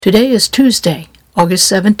Today is Tuesday,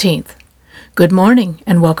 August 17th. Good morning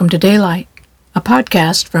and welcome to Daylight, a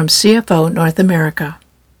podcast from CFO North America.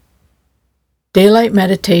 Daylight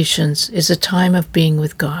Meditations is a time of being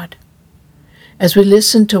with God. As we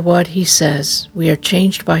listen to what He says, we are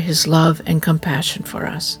changed by His love and compassion for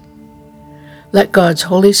us. Let God's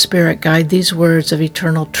Holy Spirit guide these words of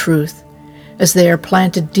eternal truth as they are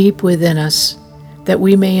planted deep within us, that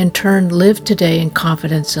we may in turn live today in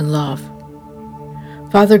confidence and love.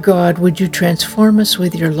 Father God, would you transform us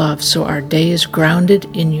with your love so our day is grounded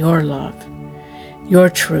in your love, your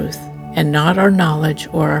truth, and not our knowledge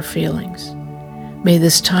or our feelings. May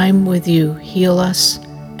this time with you heal us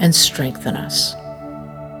and strengthen us.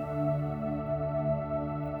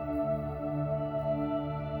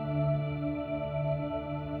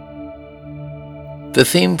 The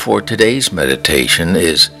theme for today's meditation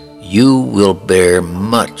is You Will Bear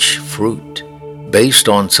Much Fruit, based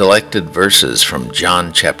on selected verses from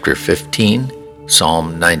John chapter 15,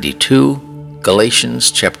 Psalm 92,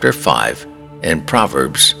 Galatians chapter 5, and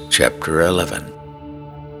Proverbs chapter 11.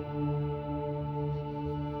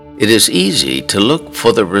 It is easy to look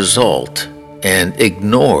for the result and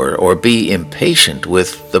ignore or be impatient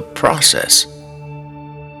with the process.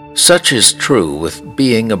 Such is true with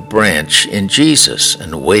being a branch in Jesus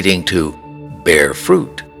and waiting to bear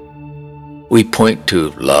fruit. We point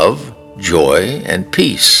to love, joy, and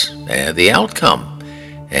peace, and the outcome,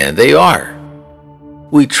 and they are.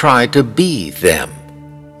 We try to be them,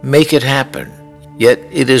 make it happen, yet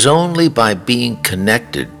it is only by being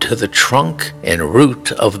connected to the trunk and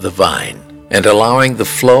root of the vine and allowing the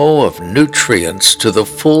flow of nutrients to the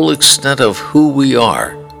full extent of who we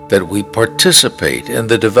are that we participate in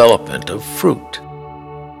the development of fruit.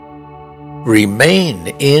 Remain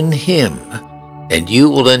in Him, and you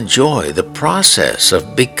will enjoy the process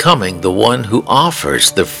of becoming the one who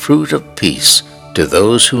offers the fruit of peace to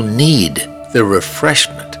those who need the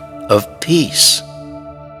refreshment of peace.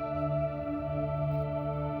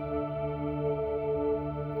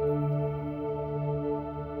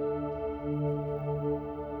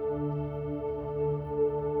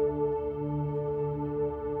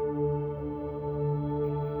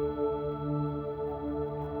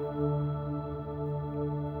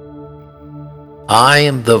 I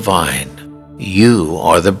am the vine, you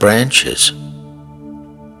are the branches.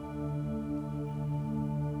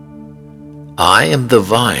 I am the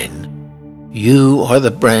vine, you are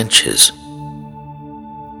the branches.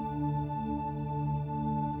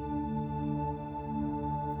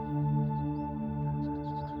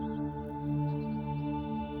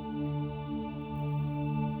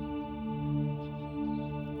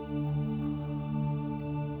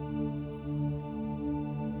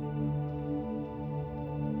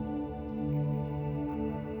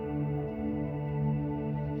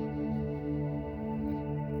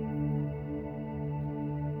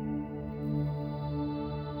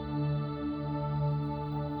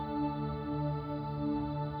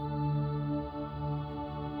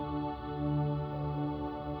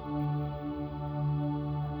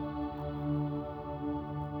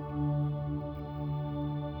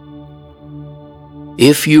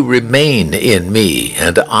 If you remain in me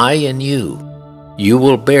and I in you, you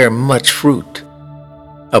will bear much fruit.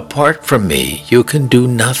 Apart from me, you can do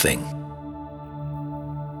nothing.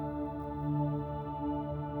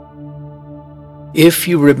 If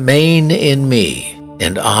you remain in me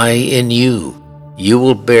and I in you, you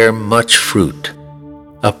will bear much fruit.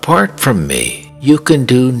 Apart from me, you can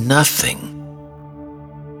do nothing.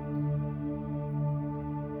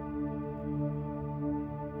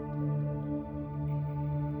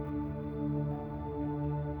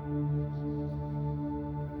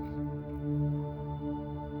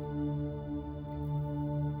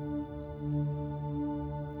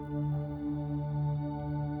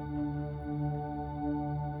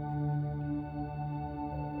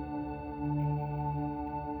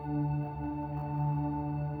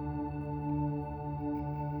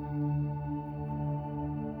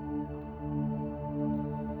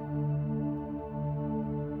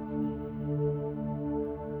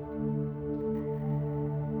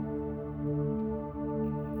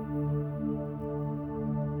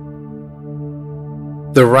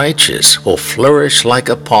 The righteous will flourish like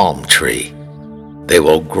a palm tree. They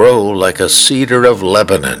will grow like a cedar of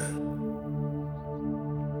Lebanon.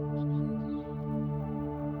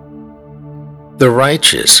 The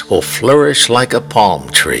righteous will flourish like a palm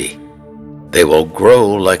tree. They will grow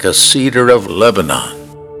like a cedar of Lebanon.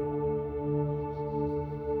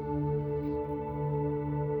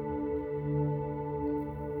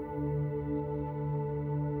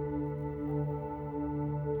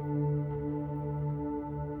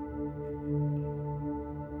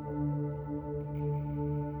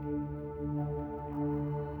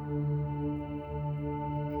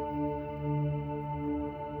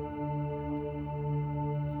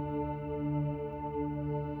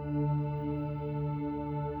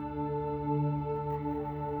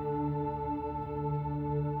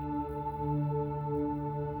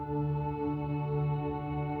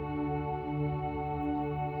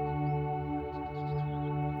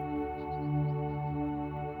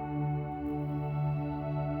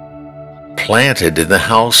 planted in the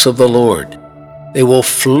house of the Lord. They will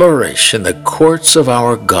flourish in the courts of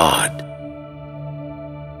our God.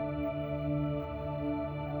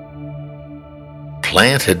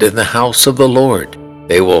 Planted in the house of the Lord,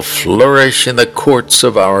 they will flourish in the courts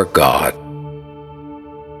of our God.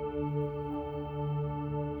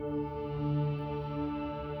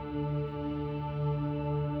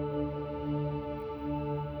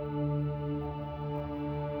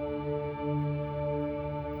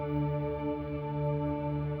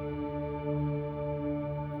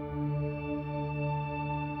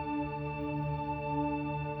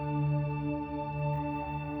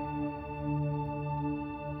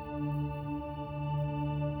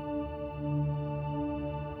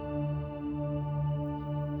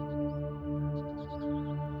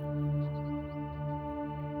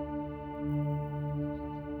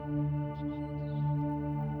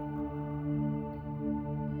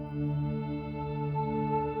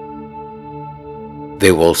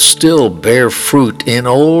 They will still bear fruit in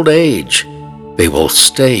old age. They will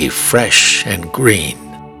stay fresh and green.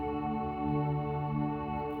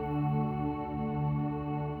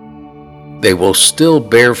 They will still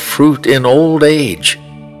bear fruit in old age.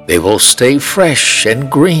 They will stay fresh and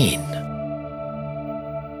green.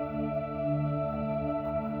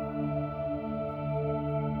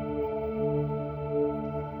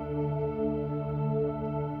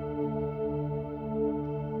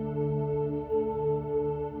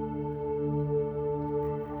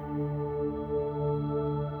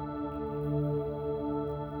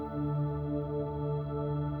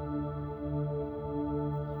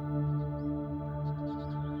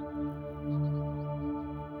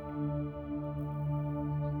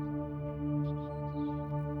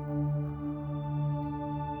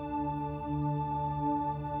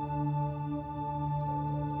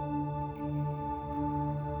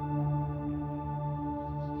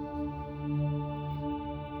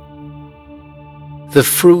 The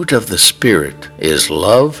fruit of the Spirit is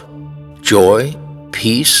love, joy,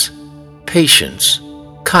 peace, patience,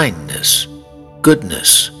 kindness,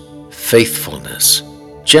 goodness, faithfulness,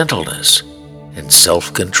 gentleness, and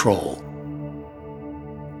self-control.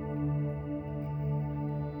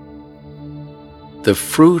 The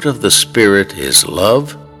fruit of the Spirit is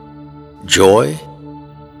love, joy,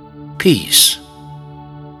 peace,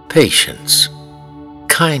 patience,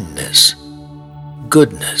 kindness,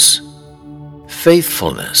 goodness,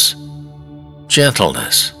 faithfulness,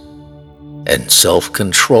 gentleness, and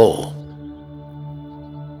self-control.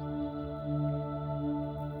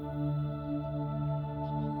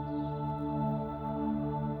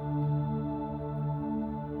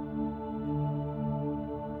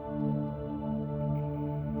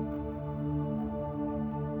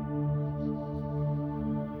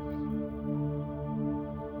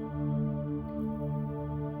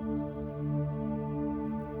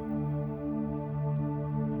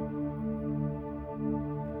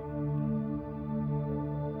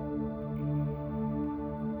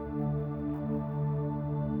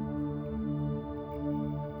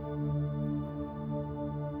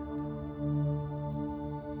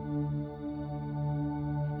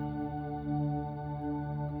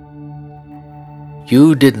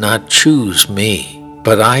 You did not choose me,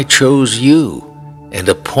 but I chose you and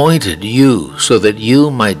appointed you so that you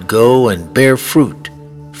might go and bear fruit,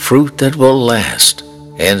 fruit that will last,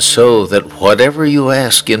 and so that whatever you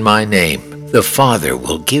ask in my name, the Father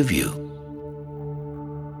will give you.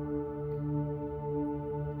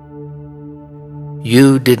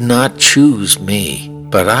 You did not choose me,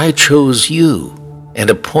 but I chose you and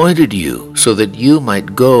appointed you so that you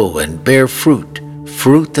might go and bear fruit,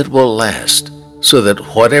 fruit that will last, so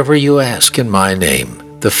that whatever you ask in my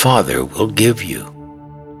name, the Father will give you.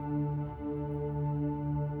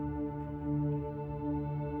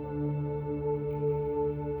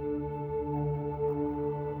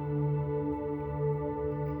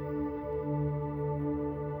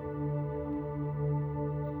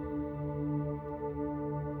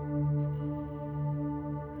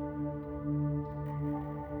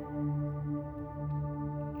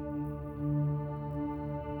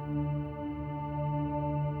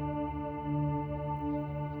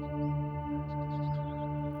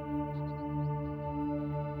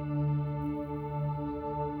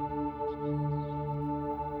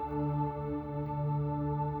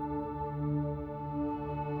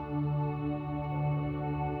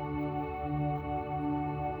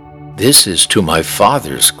 This is to my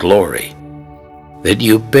Father's glory, that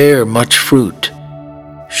you bear much fruit,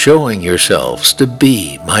 showing yourselves to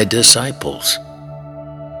be my disciples.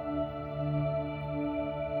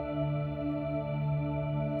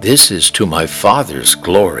 This is to my Father's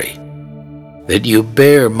glory, that you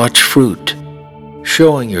bear much fruit,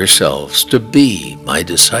 showing yourselves to be my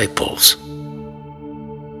disciples.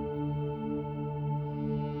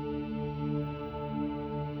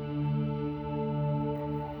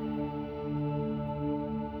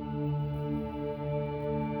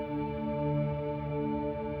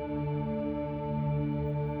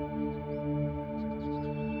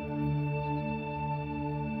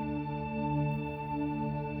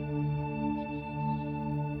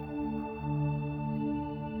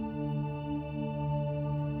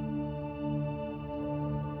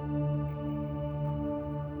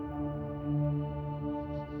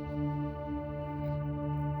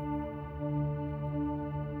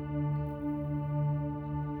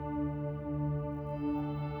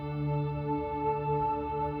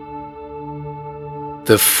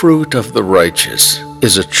 The fruit of the righteous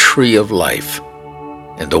is a tree of life,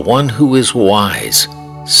 and the one who is wise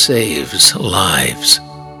saves lives.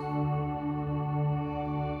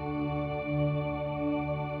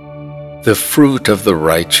 The fruit of the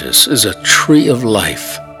righteous is a tree of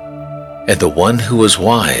life, and the one who is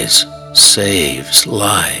wise saves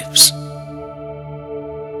lives.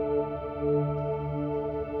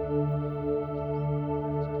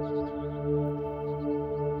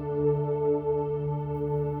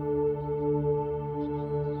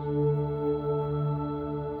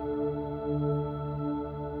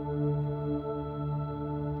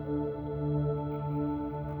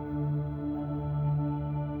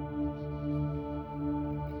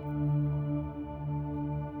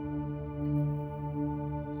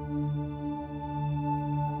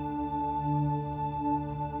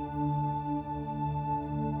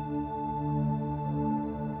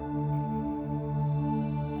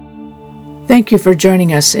 Thank you for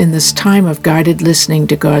joining us in this time of guided listening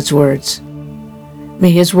to God's words.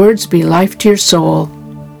 May His words be life to your soul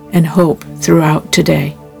and hope throughout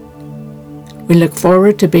today. We look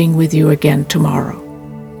forward to being with you again tomorrow.